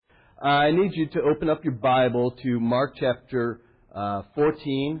I need you to open up your Bible to Mark chapter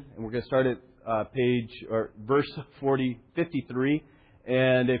 14, and we're going to start at verse 53.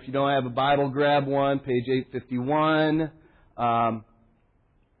 And if you don't have a Bible, grab one, page 851.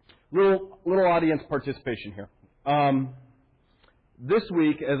 Little audience participation here. This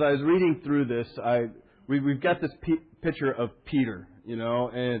week, as I was reading through this, we've got this picture of Peter,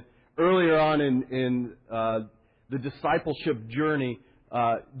 and earlier on in the discipleship journey,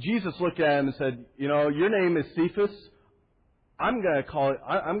 Jesus looked at him and said, your name is Cephas. I'm going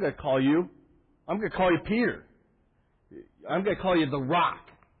to call you Peter. I'm going to call you the Rock.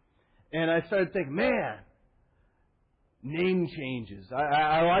 And I started thinking, man, name changes.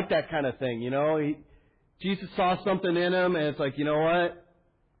 I like that kind of thing, Jesus saw something in him, and it's like, you know what?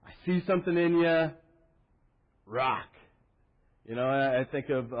 I see something in you. Rock. I think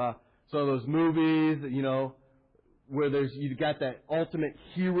of some of those movies, where you got that ultimate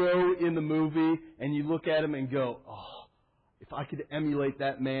hero in the movie, and you look at him and go, oh, if I could emulate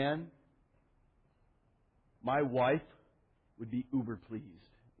that man, my wife would be uber pleased.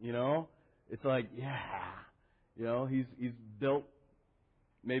 It's like, yeah, he's built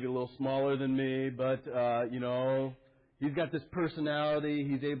maybe a little smaller than me, but he's got this personality.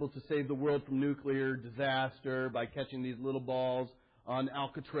 He's able to save the world from nuclear disaster by catching these little balls on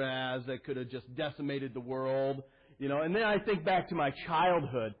Alcatraz that could have just decimated the world. And then I think back to my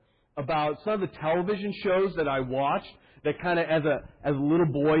childhood about some of the television shows that I watched that kind of, as a little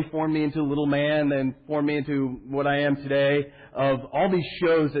boy, formed me into a little man, then formed me into what I am today, of all these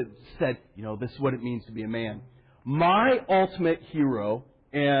shows that said, this is what it means to be a man. My ultimate hero,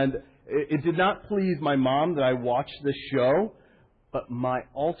 and it did not please my mom that I watched this show, but my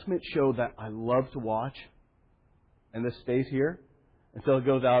ultimate show that I love to watch, and this stays here until it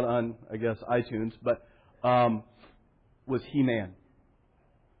goes out on, I guess, iTunes, but was He-Man.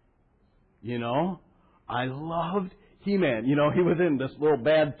 I loved He-Man. He was in this little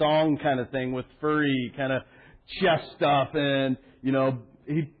bad thong kind of thing with furry kind of chest stuff, and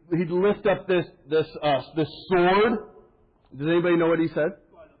he'd lift up this sword. Does anybody know what he said?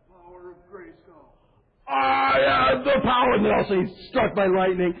 By the power of Grayskull. Yeah, the power. And then also he's struck by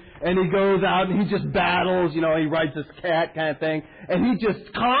lightning, and he goes out and he just battles. He rides this cat kind of thing, and he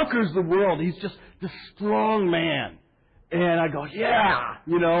just conquers the world. He's just the strong man. And I go, yeah,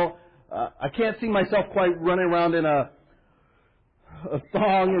 I can't see myself quite running around in a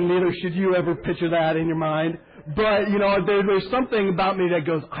thong, and neither should you ever picture that in your mind. But, there's something about me that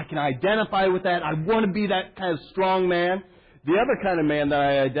goes, I can identify with that. I want to be that kind of strong man. The other kind of man that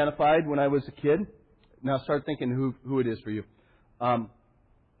I identified when I was a kid, now start thinking who it is for you. How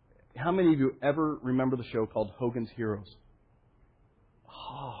many of you ever remember the show called Hogan's Heroes?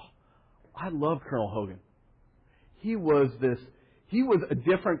 Oh, I love Colonel Hogan. He was a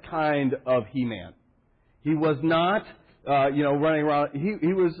different kind of He-Man. He was not, running around.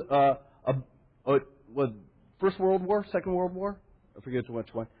 He was what, First World War, Second World War? I forget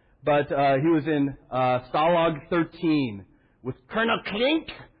which one. But he was in Stalag 13 with Colonel Klink.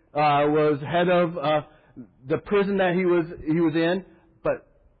 Was head of the prison that he was in. But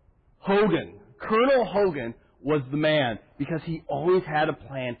Colonel Hogan was the man, because he always had a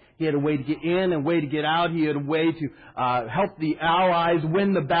plan. He had a way to get in and a way to get out. He had a way to help the Allies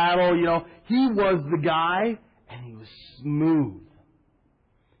win the battle. He was the guy, and he was smooth.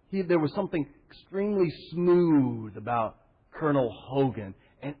 There was something extremely smooth about Colonel Hogan,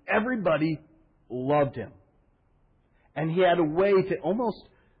 and everybody loved him. And he had a way to almost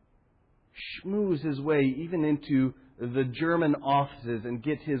schmooze his way even into the German offices and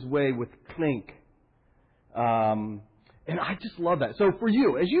get his way with Klink. And I just love that. So for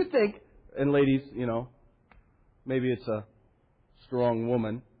you, as you think, and ladies, maybe it's a strong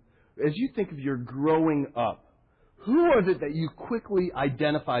woman, as you think of your growing up, who was it that you quickly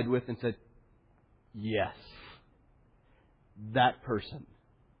identified with and said, yes, that person?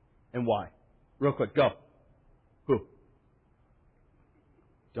 And why? Real quick, go. Who?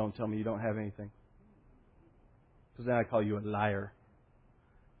 Don't tell me you don't have anything, because then I call you a liar.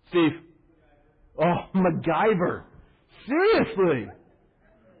 Steve. Oh, MacGyver. Seriously.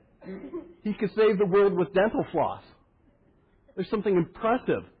 He could save the world with dental floss. There's something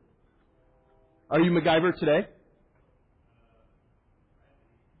impressive. Are you MacGyver today?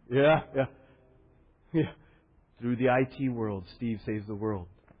 Yeah. Through the IT world, Steve saves the world.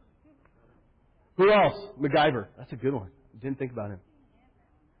 Who else? MacGyver. That's a good one. Didn't think about him.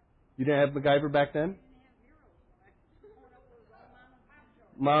 You didn't have MacGyver back then?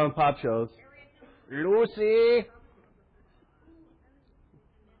 Mom and pop shows. Lucy.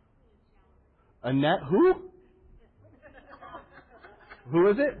 Annette who? Who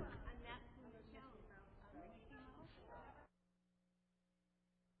is it?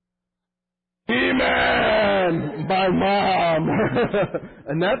 Mom.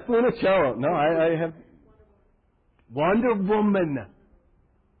 Annette Funicello. No, I have Wonder Woman.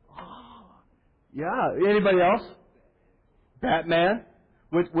 Oh, yeah. Anybody else? Batman?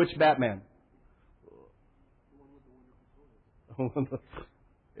 Which Batman?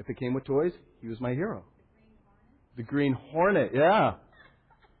 If it came with toys, he was my hero. The Green Hornet, yeah.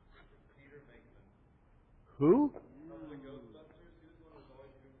 Who?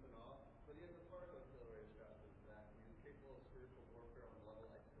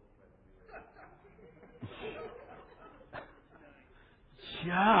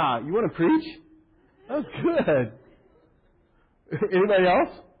 Yeah, you want to preach? That's good. Anybody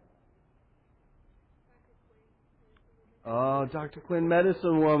else? Oh, Dr. Quinn,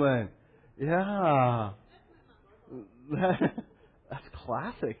 Medicine Woman. Yeah. That's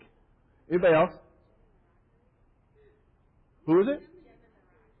classic. Anybody else? Who is it?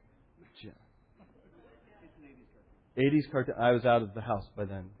 80s cartoon. I was out of the house by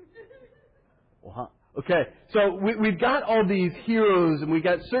then. Wow. Okay, so we've got all these heroes, and we've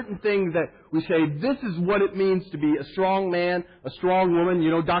got certain things that we say, this is what it means to be a strong man, a strong woman.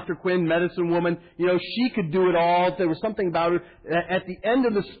 You know, Dr. Quinn, Medicine Woman, you know, she could do it all. There was something about her. At the end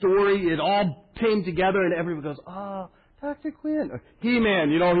of the story, it all came together, and everyone goes, Dr. Quinn. He-Man,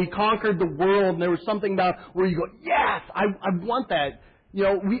 you know, he conquered the world, and there was something about where you go, yes, I want that. You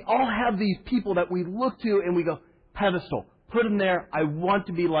know, we all have these people that we look to, and we go, pedestal, put them there, I want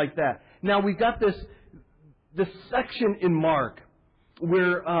to be like that. Now, we've got this section in Mark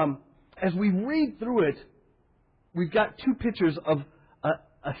where, as we read through it, we've got two pictures of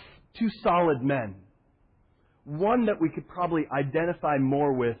two solid men. One that we could probably identify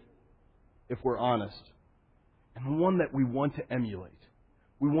more with if we're honest, and one that we want to emulate.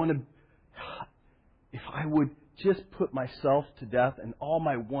 We want to, if I would just put myself to death and all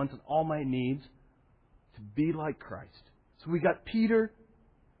my wants and all my needs to be like Christ. So we got Peter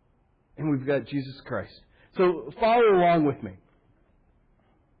and we've got Jesus Christ. So follow along with me.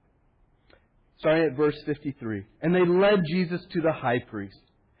 Starting at verse 53. And they led Jesus to the high priest,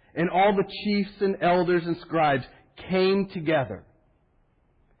 and all the chiefs and elders and scribes came together.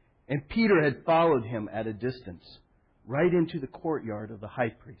 And Peter had followed him at a distance, right into the courtyard of the high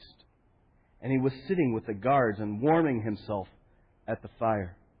priest. And he was sitting with the guards and warming himself at the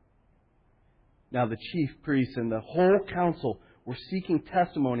fire. Now the chief priests and the whole council were seeking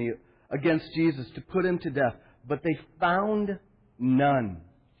testimony against Jesus to put him to death, but they found none.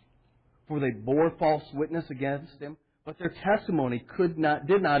 For they bore false witness against him, but their testimony did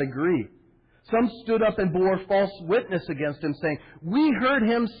not agree. Some stood up and bore false witness against him, saying, "We heard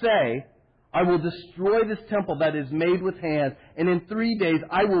him say, I will destroy this temple that is made with hands, and in 3 days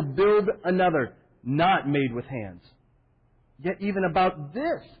I will build another, not made with hands." Yet even about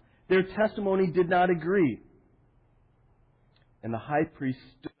this, their testimony did not agree. And the high priest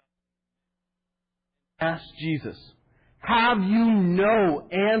stood up and asked Jesus, "Have you no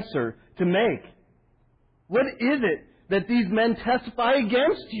answer to make? What is it that these men testify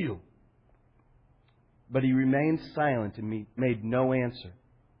against you?" But he remained silent and made no answer.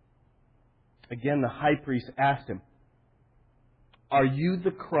 Again, the high priest asked him, "Are you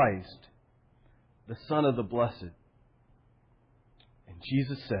the Christ, the Son of the Blessed?" And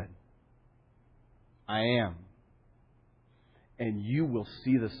Jesus said, "I am. And you will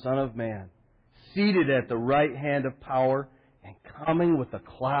see the Son of Man seated at the right hand of power and coming with the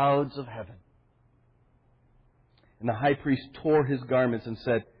clouds of heaven." And the high priest tore his garments and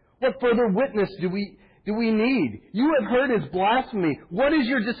said, "What further witness do we need? You have heard his blasphemy. What is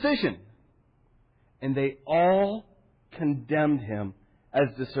your decision?" And they all condemned him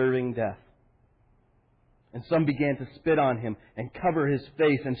as deserving death. And some began to spit on him and cover his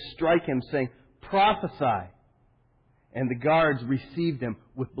face and strike him, saying, "Prophesy." And the guards received him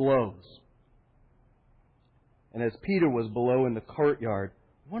with blows. And as Peter was below in the courtyard,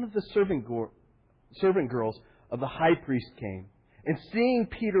 one of the servant girls of the high priest came. And seeing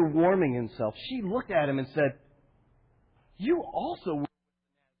Peter warming himself, she looked at him and said, "You also were."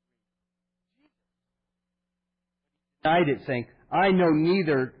 He denied it, saying, I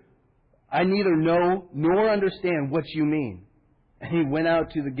neither know nor understand what you mean." And he went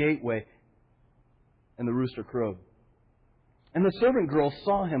out to the gateway, and the rooster crowed. And the servant girl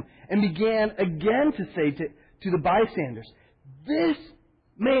saw him and began again to say to the bystanders, "This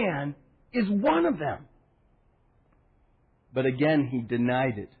man is one of them." But again he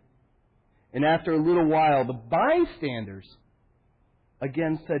denied it. And after a little while, the bystanders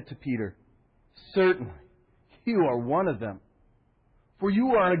again said to Peter, "Certainly, you are one of them, for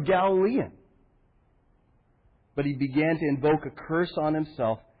you are a Galilean." But he began to invoke a curse on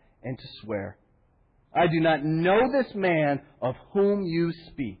himself and to swear, I do not know this man of whom you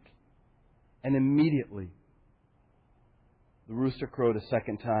speak. And immediately the rooster crowed a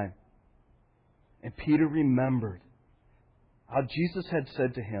second time. And Peter remembered how Jesus had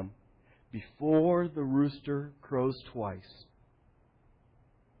said to him, before the rooster crows twice,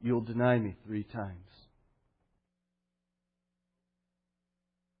 you'll deny me 3 times.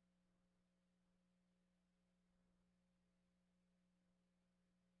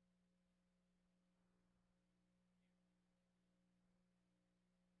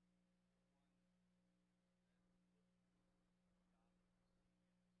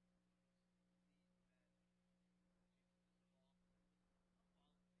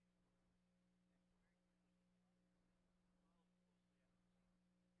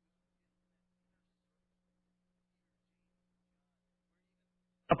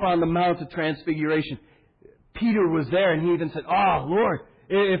 Up on the Mount of Transfiguration, Peter was there, and he even said, "Oh, Lord,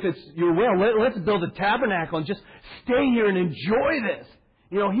 if it's your will, let's build a tabernacle and just stay here and enjoy this."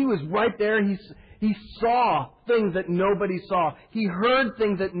 You know, he was right there. He saw things that nobody saw. He heard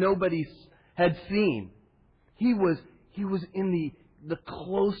things that nobody had seen. He was in the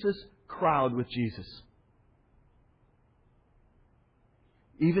closest crowd with Jesus.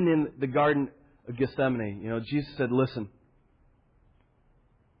 Even in the Garden of Gethsemane, you know, Jesus said, "Listen,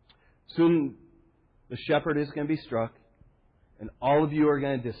 soon the shepherd is going to be struck, and all of you are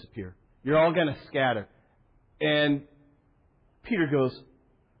going to disappear. You're all going to scatter." And Peter goes,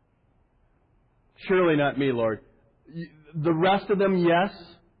 "Surely not me, Lord. The rest of them, yes,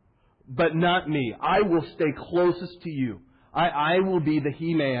 but not me. I will stay closest to you. I will be the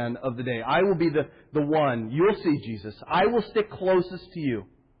he-man of the day. I will be the one. You'll see, Jesus. I will stick closest to you."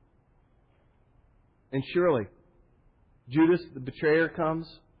 And surely, Judas, the betrayer,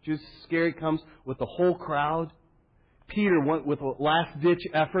 comes. Judas Iscariot comes with the whole crowd. Peter went with a last-ditch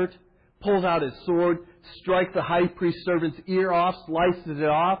effort, pulls out his sword, strikes the high priest's servant's ear off, slices it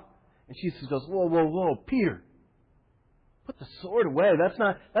off. And Jesus goes, "Whoa, whoa, whoa, Peter, put the sword away. That's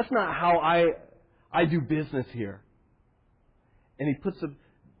not how I do business here." And he puts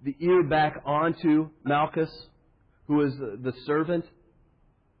the ear back onto Malchus, who is the servant.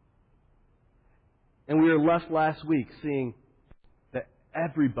 And we were left last week seeing that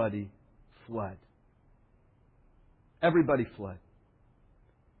everybody fled. Everybody fled.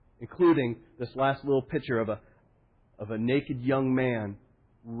 Including this last little picture of a naked young man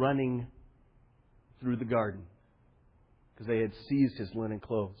running through the garden because they had seized his linen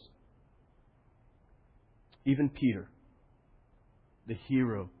clothes. Even Peter, the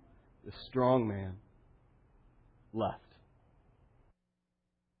hero, the strong man, left.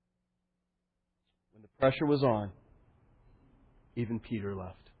 When the pressure was on, even Peter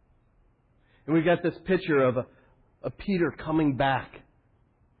left. And we got this picture of Peter coming back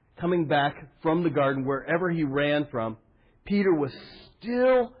from the garden, wherever he ran from. Peter was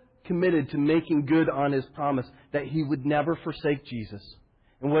still committed to making good on his promise that he would never forsake Jesus.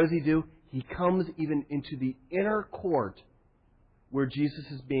 And what does he do? He comes even into the inner court where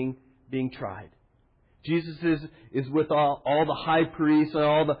Jesus is being tried. Jesus is with all the high priests and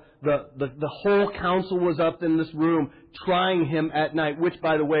all the whole council was up in this room trying him at night, which,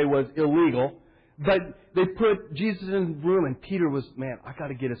 by the way, was illegal. But they put Jesus in the room, and Peter was, "Man, I got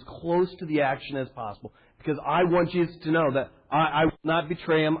to get as close to the action as possible because I want Jesus to know that I will not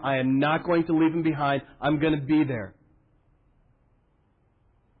betray him. I am not going to leave him behind. I'm going to be there."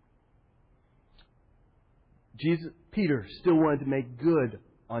 Peter still wanted to make good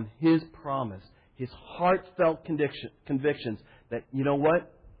on his promise, his heartfelt convictions that, you know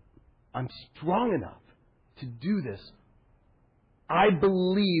what? I'm strong enough to do this. I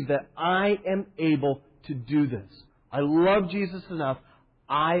believe that I am able to do this. I love Jesus enough.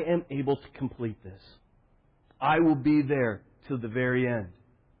 I am able to complete this. I will be there till the very end.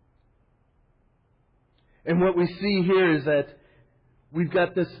 And what we see here is that we've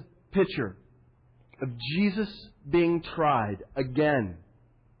got this picture of Jesus being tried again.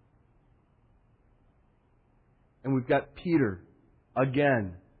 And we've got Peter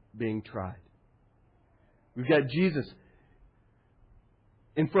again being tried. We've got Jesus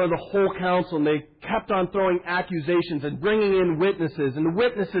in front of the whole council, and they kept on throwing accusations and bringing in witnesses. And the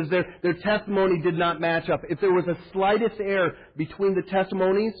witnesses, their testimony did not match up. If there was the slightest error between the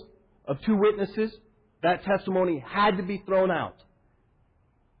testimonies of two witnesses, that testimony had to be thrown out.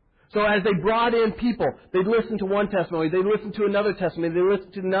 So as they brought in people, they'd listen to one testimony, they'd listen to another testimony, they'd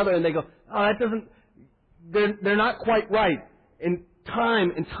listen to another, and they go, "Oh, that doesn't, they're not quite right." And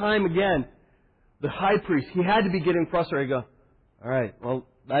time again, the high priest, he had to be getting frustrated. Go, "All right, well,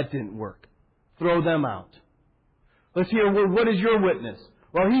 that didn't work. Throw them out. Let's hear, well, what is your witness?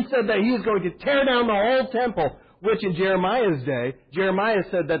 Well, he said that he was going to tear down the whole temple, which in Jeremiah's day, Jeremiah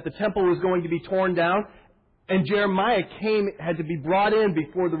said that the temple was going to be torn down, and Jeremiah had to be brought in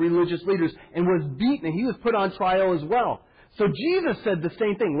before the religious leaders and was beaten, and he was put on trial as well. So Jesus said the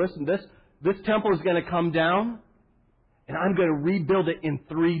same thing. Listen, this temple is going to come down, and I'm going to rebuild it in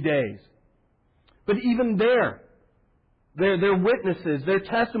 3 days. But even their witnesses, their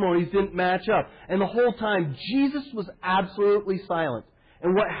testimonies didn't match up. And the whole time, Jesus was absolutely silent.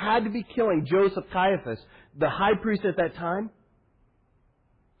 And what had to be killing Joseph Caiaphas, the high priest at that time,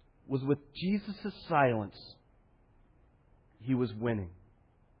 was with Jesus' silence, he was winning.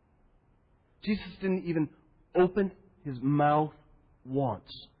 Jesus didn't even open his mouth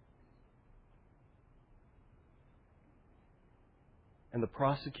once. And the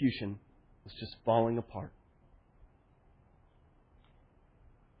prosecution was just falling apart.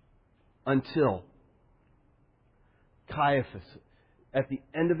 Until Caiaphas, at the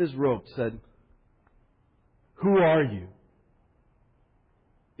end of his rope, said, "Who are you?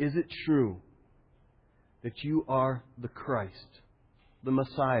 Is it true that you are the Christ, the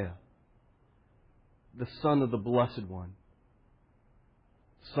Messiah, the Son of the Blessed One,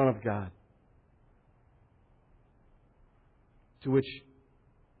 Son of God?" To which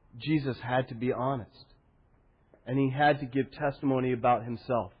Jesus had to be honest. And he had to give testimony about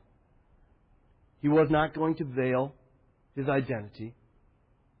himself. He was not going to veil his identity.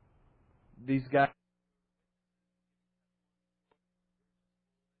 These guys...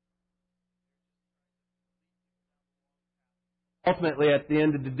 Ultimately, at the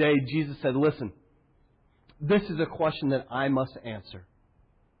end of the day, Jesus said, "Listen, this is a question that I must answer."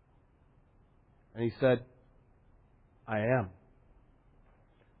 And he said, "I am.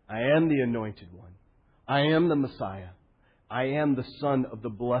 I am the Anointed One. I am the Messiah. I am the Son of the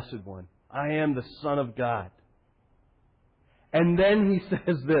Blessed One. I am the Son of God." And then he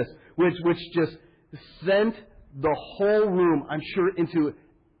says this, which just sent the whole room, I'm sure, into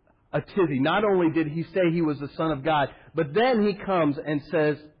a tizzy. Not only did he say he was the Son of God, but then he comes and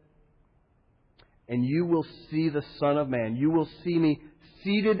says, "And you will see the Son of Man. You will see me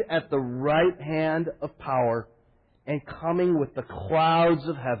seated at the right hand of power and coming with the clouds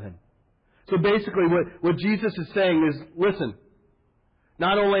of heaven." So basically what Jesus is saying is, listen,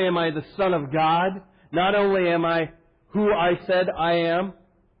 not only am I the Son of God, not only am I who I said I am,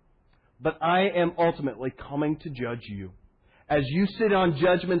 but I am ultimately coming to judge you. As you sit on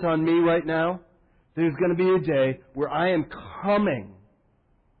judgment on me right now, there's going to be a day where I am coming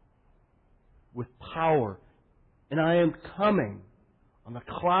with power, and I am coming on the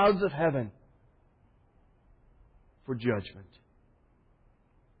clouds of heaven for judgment.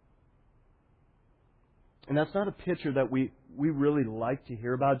 And that's not a picture that we really like to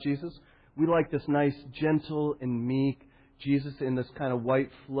hear about Jesus. We like this nice, gentle and meek Jesus in this kind of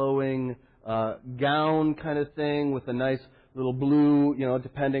white flowing gown kind of thing with a nice little blue,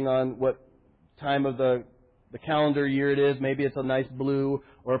 depending on what time of the calendar year it is. Maybe it's a nice blue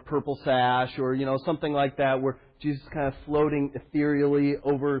or a purple sash or, something like that where Jesus is kind of floating ethereally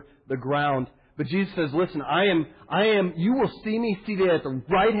over the ground. But Jesus says, "Listen, I am, you will see me seated at the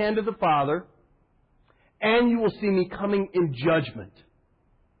right hand of the Father, and you will see me coming in judgment."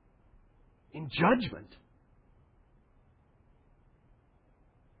 In judgment.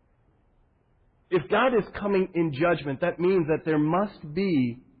 If God is coming in judgment, that means that there must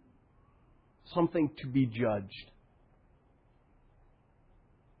be something to be judged.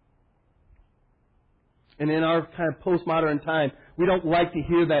 And in our kind of postmodern time, we don't like to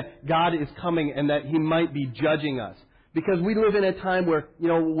hear that God is coming and that He might be judging us. Because we live in a time where,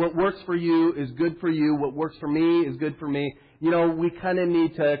 what works for you is good for you. What works for me is good for me. We kind of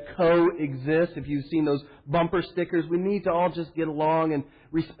need to coexist. If you've seen those bumper stickers, we need to all just get along and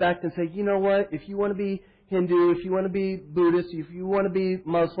respect and say, you know what? If you want to be Hindu, if you want to be Buddhist, if you want to be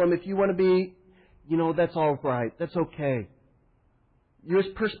Muslim, if you want to be, that's all right. That's okay. Your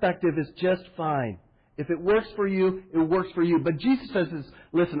perspective is just fine. If it works for you, it works for you. But Jesus says,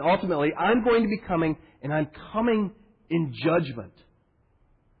 listen, ultimately, I'm going to be coming, and I'm coming in judgment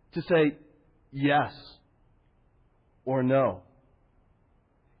to say yes or no.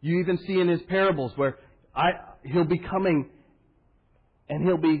 You even see in His parables where He'll be coming and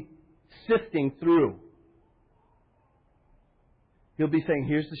He'll be sifting through. He'll be saying,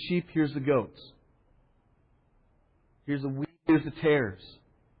 here's the sheep, here's the goats. Here's the wheat, here's the tares.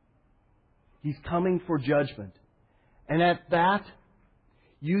 He's coming for judgment. And at that,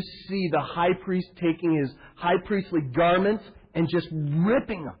 you see the high priest taking his high priestly garments and just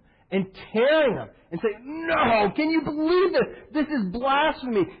ripping them and tearing him and saying, no, can you believe this? This is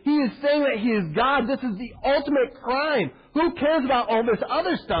blasphemy. He is saying that he is God. This is the ultimate crime. Who cares about all this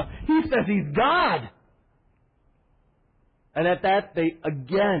other stuff? He says he's God. And at that, they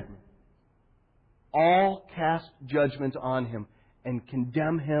again all cast judgment on him and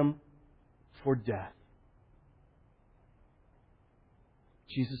condemn him for death.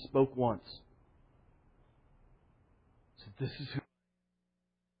 Jesus spoke once. So this is who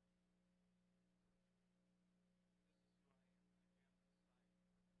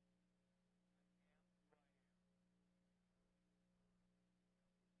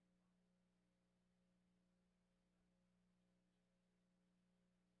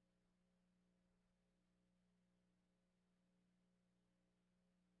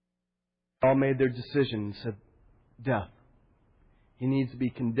all made their decision and said, death. He needs to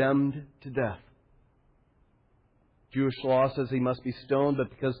be condemned to death. Jewish law says he must be stoned, but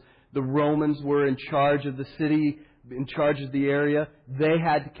because the Romans were in charge of the city, in charge of the area, they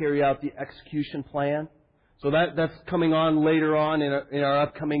had to carry out the execution plan. So that's coming on later on in our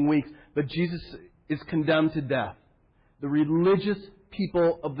upcoming weeks. But Jesus is condemned to death. The religious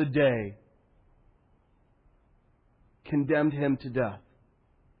people of the day condemned him to death.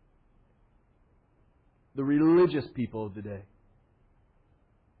 The religious people of the day.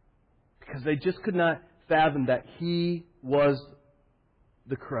 Because they just could not fathom that he was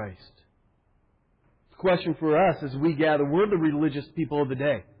the Christ. The question for us as we gather, we're the religious people of the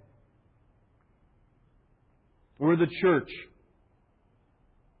day. We're the church.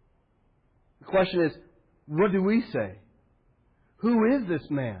 The question is, what do we say? Who is this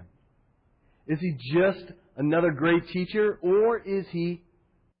man? Is he just another great teacher, or is he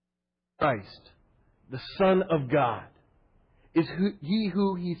Christ, the Son of God? Is he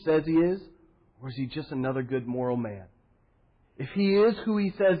who he says he is, or is he just another good moral man? If he is who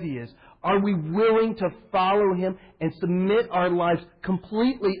he says he is, are we willing to follow him and submit our lives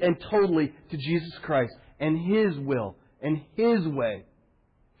completely and totally to Jesus Christ and his will and his way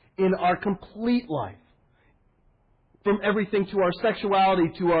in our complete life? From everything to our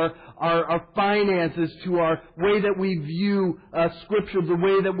sexuality, to our finances, to our way that we view Scripture, the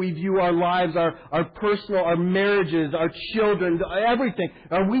way that we view our lives, our personal, our marriages, our children, everything.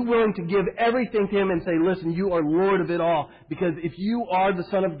 Are we willing to give everything to him and say, listen, you are Lord of it all? Because if you are the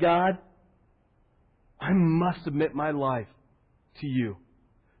Son of God, I must submit my life to you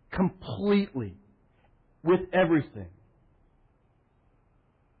completely, with everything.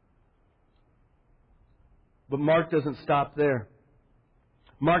 But Mark doesn't stop there.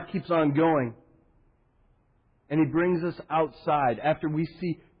 Mark keeps on going. And he brings us outside after we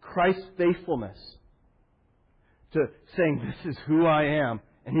see Christ's faithfulness to saying, this is who I am.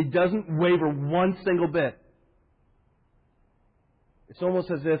 And he doesn't waver one single bit. It's almost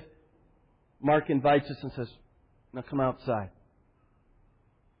as if Mark invites us and says, now come outside.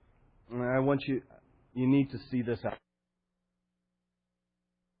 And I want you need to see this out.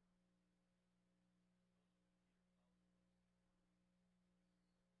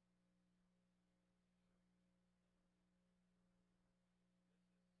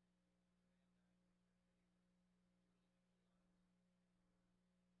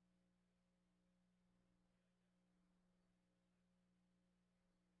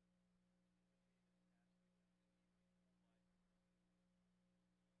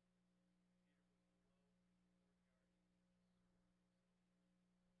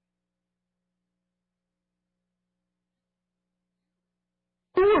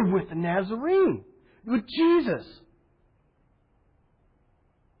 You were with the Nazarene, with Jesus.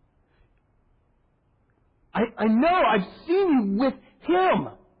 I know, I've seen you with him.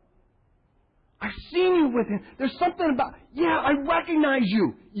 I've seen you with him. There's something about, I recognize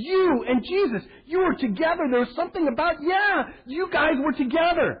you. You and Jesus, you were together. There was something about, you guys were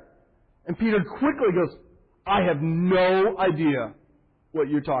together. And Peter quickly goes, I have no idea what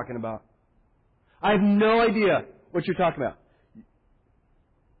you're talking about. I have no idea what you're talking about.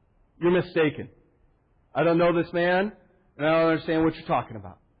 You're mistaken. I don't know this man, and I don't understand what you're talking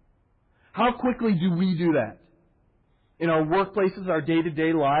about. How quickly do we do that? In our workplaces, our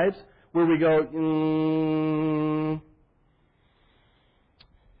day-to-day lives, where we go,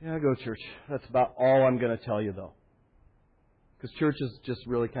 I go to church. That's about all I'm going to tell you, though. Because church is just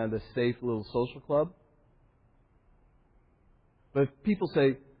really kind of this safe little social club. But if people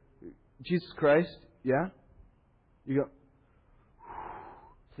say, Jesus Christ, yeah? You go,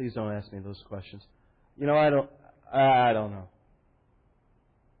 please don't ask me those questions. I don't know.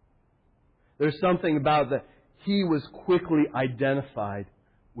 There's something about that. He was quickly identified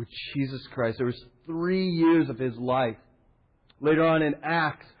with Jesus Christ. There was 3 years of his life. Later on in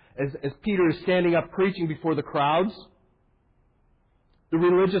Acts, as Peter is standing up preaching before the crowds, the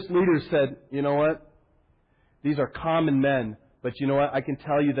religious leaders said, you know what? These are common men. But you know what? I can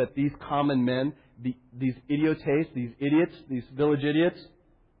tell you that these common men, these idiotes, these idiots, these village idiots,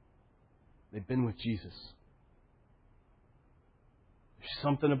 they've been with Jesus. There's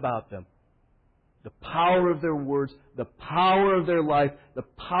something about them. The power of their words, the power of their life, the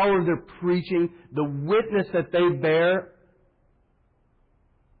power of their preaching, the witness that they bear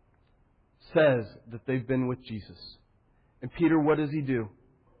says that they've been with Jesus. And Peter, what does he do?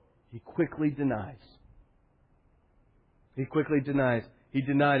 He quickly denies. He quickly denies. He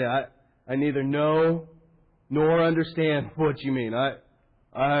denied it. I neither know nor understand what you mean. I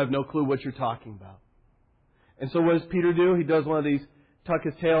have no clue what you're talking about. And so what does Peter do? He does one of these, tuck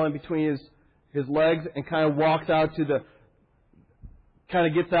his tail in between his legs and kind of walks out to kind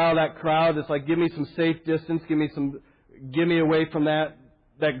of gets out of that crowd. It's like, give me some safe distance. Give me away from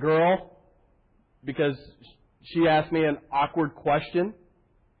that girl, because she asked me an awkward question.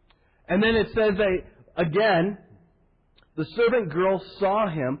 And then it says again, the servant girl saw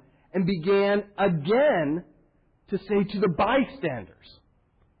him and began again to say to the bystanders.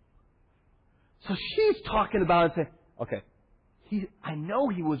 So she's talking about it and saying, okay, I know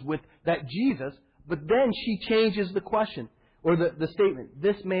he was with that Jesus, but then she changes the question, or the statement.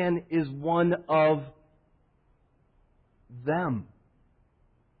 This man is one of them.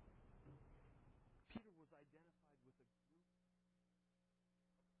 Peter was identified with a group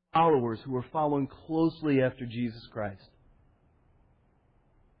of followers who were following closely after Jesus Christ.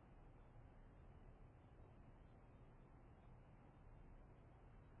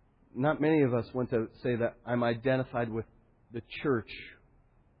 Not many of us want to say that I'm identified with the church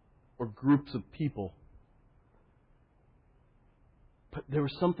or groups of people. But there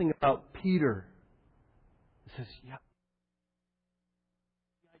was something about Peter that says, yeah,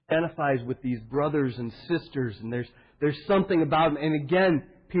 he identifies with these brothers and sisters, and there's something about him. And again,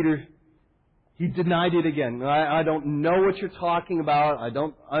 Peter, he denied it again. I don't know what you're talking about. I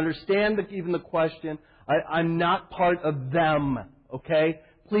don't understand even the question. I'm not part of them, okay?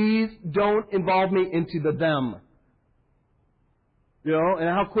 Please don't involve me into the them. You know, and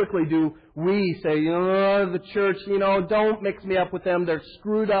how quickly do we say, the church, don't mix me up with them. They're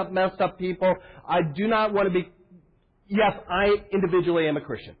screwed up, messed up people. I do not want to be... Yes, I individually am a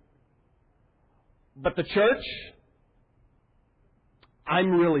Christian. But the church,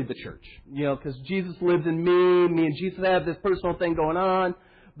 I'm really the church. Because Jesus lives in me and Jesus have this personal thing going on.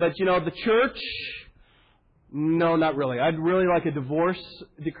 But, the church... No, not really. I'd really like a divorce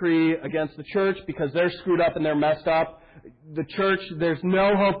decree against the church because they're screwed up and they're messed up. The church, there's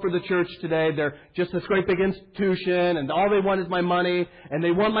no hope for the church today. They're just this great big institution, and all they want is my money, and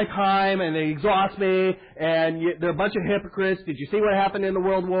they want my time, and they exhaust me, and they're a bunch of hypocrites. Did you see what happened in the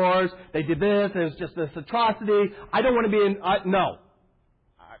world wars? They did this. It was just this atrocity. I don't want to be in... no.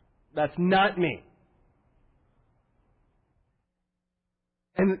 That's not me.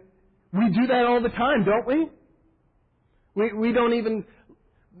 And we do that all the time, don't we? We don't even...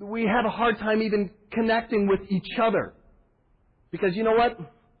 We have a hard time even connecting with each other. Because you know what?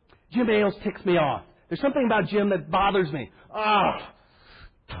 Jim Ailes ticks me off. There's something about Jim that bothers me.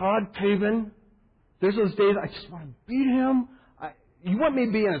 Todd Taven. There's those days I just want to beat him. You want me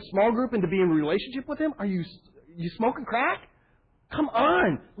to be in a small group and to be in a relationship with him? Are you smoking crack? Come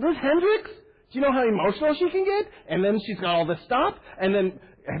on. Liz Hendricks? Do you know how emotional she can get? And then she's got all this stuff. And then,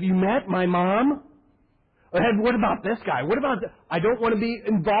 have you met my mom? What about this guy? What about... I don't want to be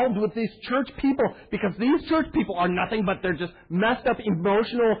involved with these church people because these church people are nothing but they're just messed up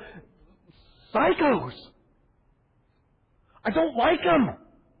emotional psychos. I don't like them.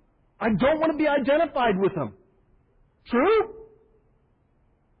 I don't want to be identified with them. True?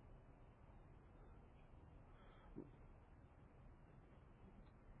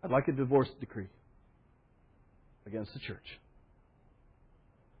 I'd like a divorce decree against the church.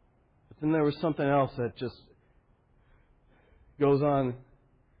 But then there was something else that just goes on.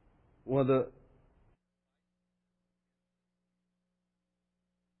 One of the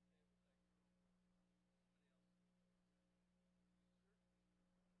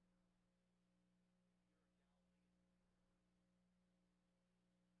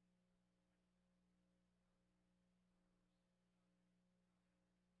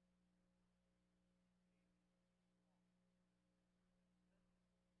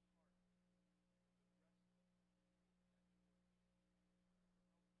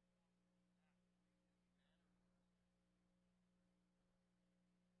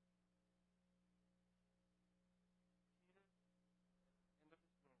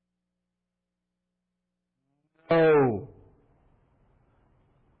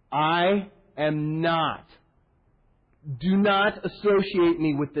I am not. Do not associate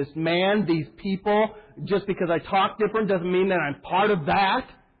me with this man, these people. Just because I talk different doesn't mean that I'm part of that.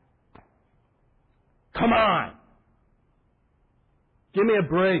 Come on. Give me a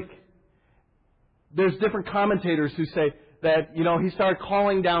break. There's different commentators who say that, he started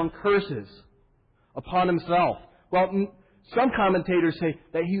calling down curses upon himself. Well, some commentators say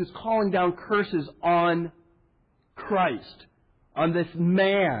that he was calling down curses on Christ, on this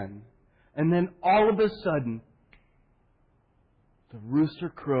man. And then all of a sudden, the rooster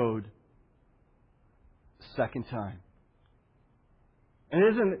crowed the second time. And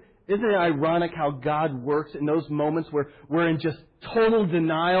isn't it ironic how God works in those moments where we're in just total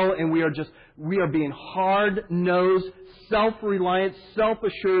denial and we are being hard-nosed, self-reliant,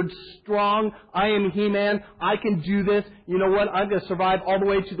 self-assured, strong. I am He-Man. I can do this. You know what? I'm going to survive all the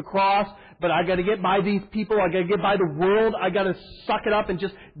way to the cross, but I got to get by these people. I got to get by the world. I got to suck it up and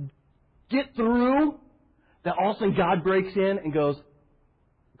just get through. That all of a sudden God breaks in and goes,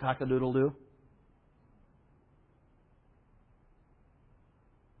 cock-a-doodle-doo.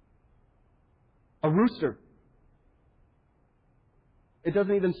 A rooster. It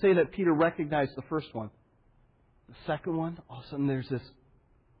doesn't even say that Peter recognized the first one. The second one, all of a sudden there's this,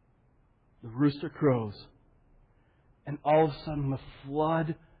 the rooster crows. And all of a sudden the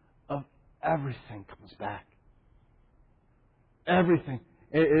flood of everything comes back. Everything.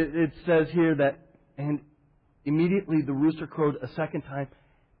 It says here that, and immediately the rooster crowed a second time,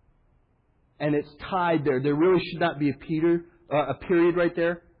 and it's tied there. There really should not be a period right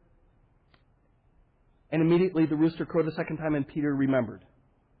there. And immediately the rooster crowed a second time, and Peter remembered.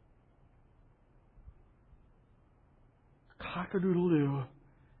 Cock-a-doodle-doo.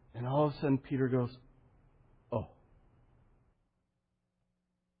 And all of a sudden Peter goes, oh.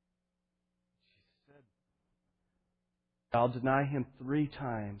 She said, I'll deny him 3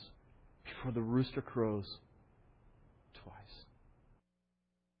 times before the rooster crows twice.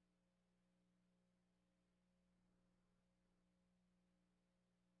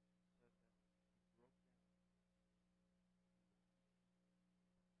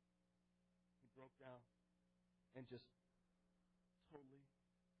 Broke down and just totally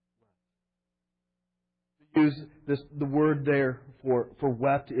wept. The word there for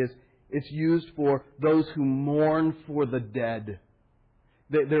wept is, it's used for those who mourn for the dead.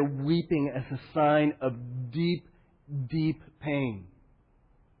 They're weeping as a sign of deep, deep pain.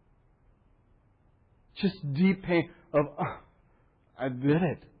 Just deep pain of, I did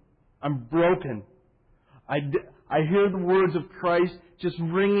it. I'm broken. I hear the words of Christ just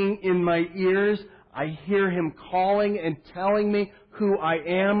ringing in my ears. I hear Him calling and telling me who I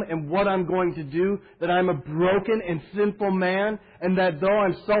am and what I'm going to do, that I'm a broken and sinful man, and that though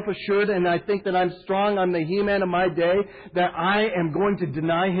I'm self-assured and I think that I'm strong, I'm the He-Man of my day, that I am going to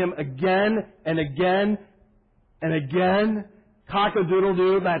deny Him again and again and again.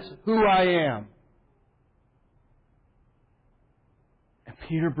 Cock-a-doodle-doo, that's who I am. And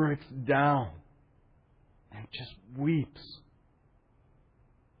Peter breaks down and just weeps.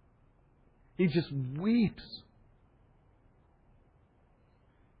 He just weeps.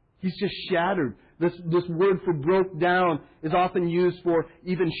 He's just shattered. This word for broke down is often used for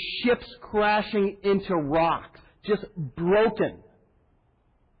even ships crashing into rocks. Just broken.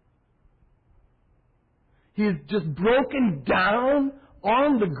 He is just broken down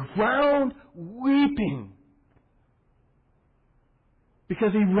on the ground, weeping.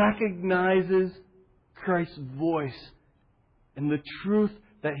 Because he recognizes Christ's voice and the truth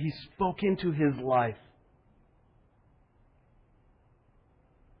that He spoke into his life.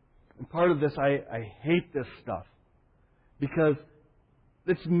 And part of this, I hate this stuff. Because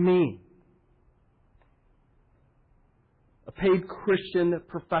it's me. A paid Christian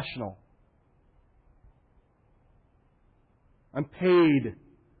professional. I'm paid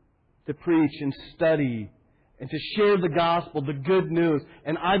to preach and study and to share the gospel, the good news.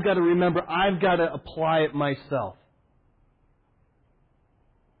 And I've got to remember, I've got to apply it myself.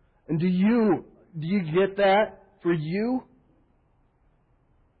 And do you get that for you?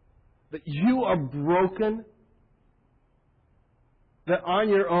 That you are broken? That on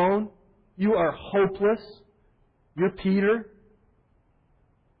your own, you are hopeless? You're Peter?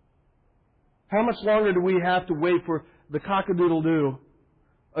 How much longer do we have to wait for the cock-a-doodle-doo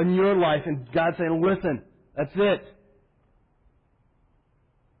in your life and God saying, listen, that's it.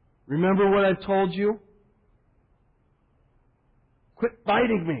 Remember what I've told you? Quit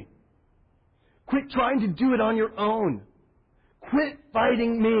fighting me. Quit trying to do it on your own. Quit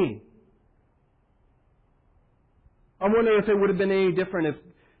fighting me. I wonder if it would have been any different if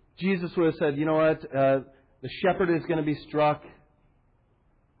Jesus would have said, you know what, the shepherd is going to be struck.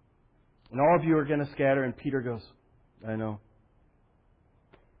 And all of you are going to scatter, and Peter goes, I know.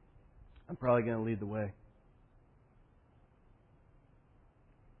 I'm probably going to lead the way.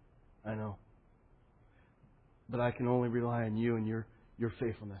 I know. But I can only rely on you and your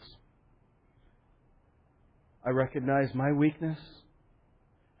faithfulness. I recognize my weakness.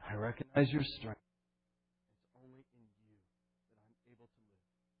 I recognize your strength. It's only in you that I'm able to live.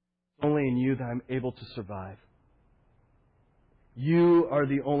 It's only in you that I'm able to survive. You are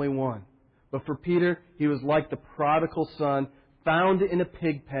the only one. But for Peter, he was like the prodigal son found in a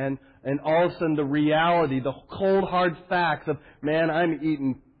pig pen, and all of a sudden the reality, the cold hard facts of, man, I'm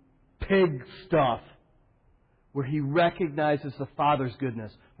eating pig stuff, where he recognizes the Father's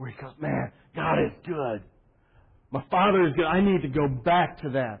goodness, where he goes, man, God is good. My Father is good. I need to go back to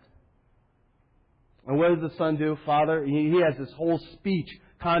that. And what does the Son do? Father, he has this whole speech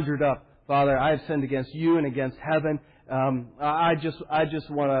conjured up. Father, I have sinned against you and against heaven. I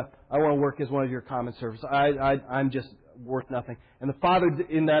want to work as one of your common servants. I'm just worth nothing. And the Father,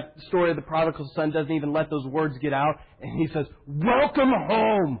 in that story of the prodigal son, doesn't even let those words get out. And he says, welcome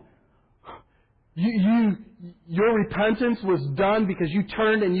home. Your repentance was done because you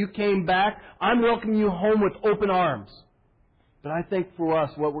turned and you came back. I'm welcoming you home with open arms. But I think for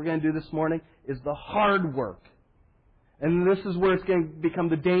us, what we're going to do this morning is the hard work. And this is where it's going to become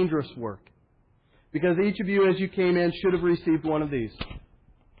the dangerous work. Because each of you, as you came in, should have received one of these.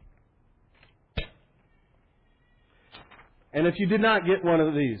 And if you did not get one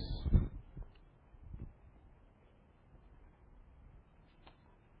of these,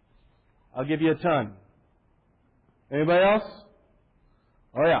 I'll give you a ton. Anybody else?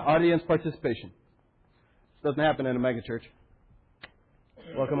 Oh yeah, audience participation. This doesn't happen in a megachurch.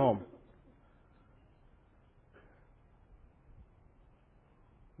 Welcome home.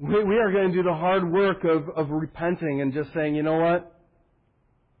 We are going to do the hard work of repenting and just saying, you know what?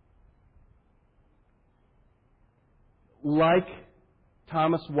 Like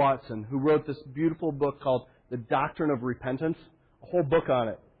Thomas Watson, who wrote this beautiful book called The Doctrine of Repentance, a whole book on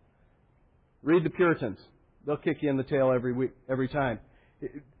it. Read the Puritans. They'll kick you in the tail every time.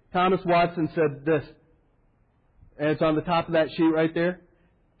 Thomas Watson said this, and it's on the top of that sheet right there.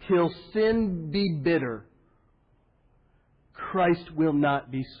 Till sin be bitter, Christ will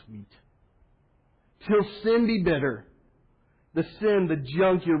not be sweet. Till sin be bitter. The sin, the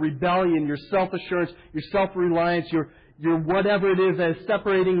junk, your rebellion, your self-assurance, your self-reliance, your whatever it is that is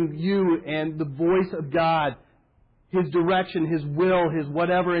separating you and the voice of God, His direction, His will, His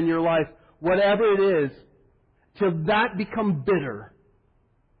whatever in your life, whatever it is, till that become bitter,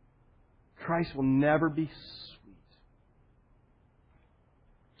 Christ will never be sweet.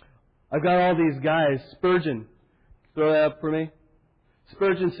 I've got all these guys. Spurgeon, throw that up for me.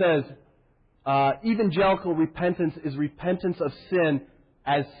 Spurgeon says, evangelical repentance is repentance of sin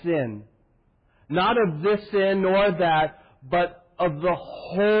as sin. Not of this sin nor that, but of the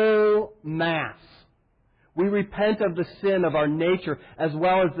whole mass. We repent of the sin of our nature as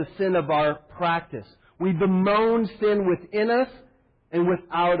well as the sin of our practice. We bemoan sin within us and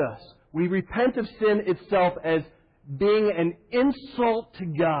without us. We repent of sin itself as being an insult to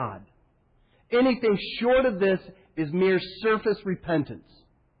God. Anything short of this is mere surface repentance,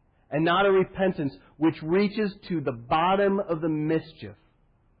 and not a repentance which reaches to the bottom of the mischief.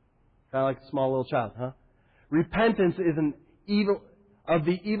 Kind of like a small little child, huh? Repentance is an evil of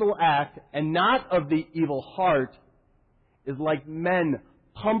the evil act and not of the evil heart, is like men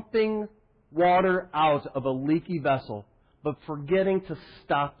pumping water out of a leaky vessel, but forgetting to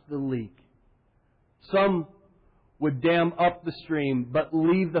stop the leak. Some would dam up the stream, but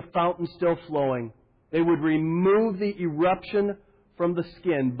leave the fountain still flowing. They would remove the eruption from the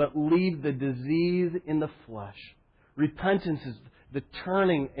skin, but leave the disease in the flesh. Repentance is the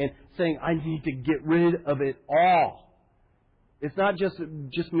turning and saying, I need to get rid of it all. It's not just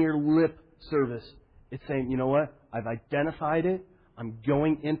mere lip service. It's saying, you know what? I've identified it. I'm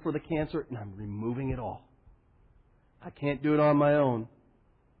going in for the cancer, and I'm removing it all. I can't do it on my own.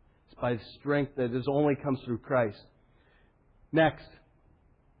 It's by the strength that is only comes through Christ. Next,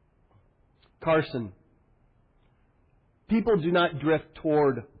 Carson. People do not drift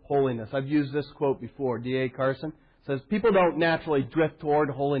toward holiness. I've used this quote before. D.A. Carson says, people don't naturally drift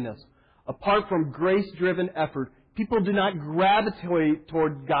toward holiness. Apart from grace-driven effort, people do not gravitate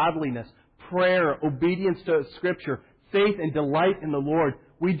toward godliness, prayer, obedience to Scripture, faith and delight in the Lord.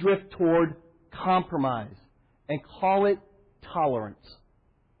 We drift toward compromise and call it tolerance.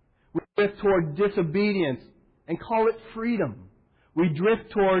 We drift toward disobedience and call it freedom. We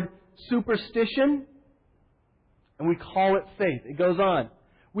drift toward superstition and we call it faith. It goes on.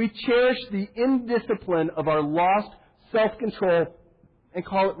 We cherish the indiscipline of our lost self-control and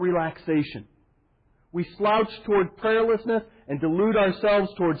call it relaxation. We slouch toward prayerlessness and delude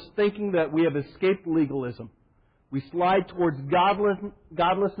ourselves towards thinking that we have escaped legalism. We slide towards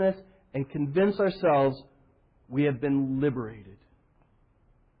godlessness and convince ourselves we have been liberated.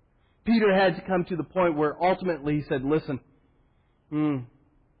 Peter had to come to the point where ultimately he said, listen,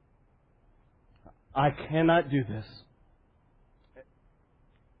 I cannot do this.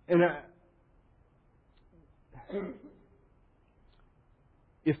 And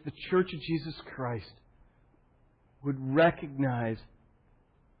if the Church of Jesus Christ would recognize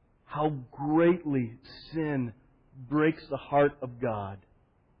how greatly sin breaks the heart of God,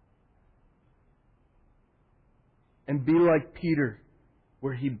 and be like Peter,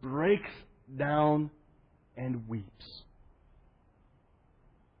 where he breaks down and weeps,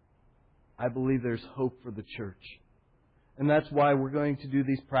 I believe there's hope for the church. And that's why we're going to do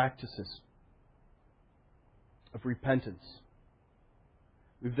these practices of repentance.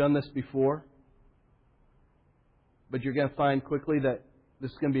 We've done this before, but you're going to find quickly that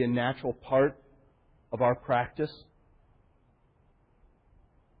this is going to be a natural part of our practice.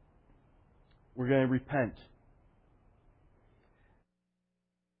 We're going to repent.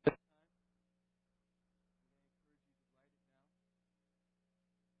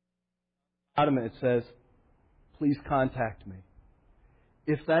 It says, please contact me.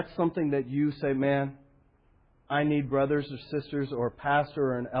 If that's something that you say, man, I need brothers or sisters or a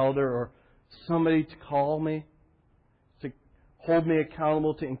pastor or an elder or somebody to call me, to hold me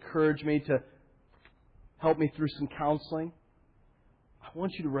accountable, to encourage me, to help me through some counseling, I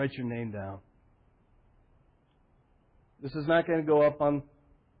want you to write your name down. This is not going to go up on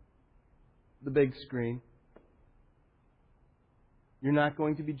the big screen. You're not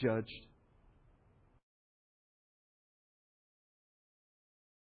going to be judged.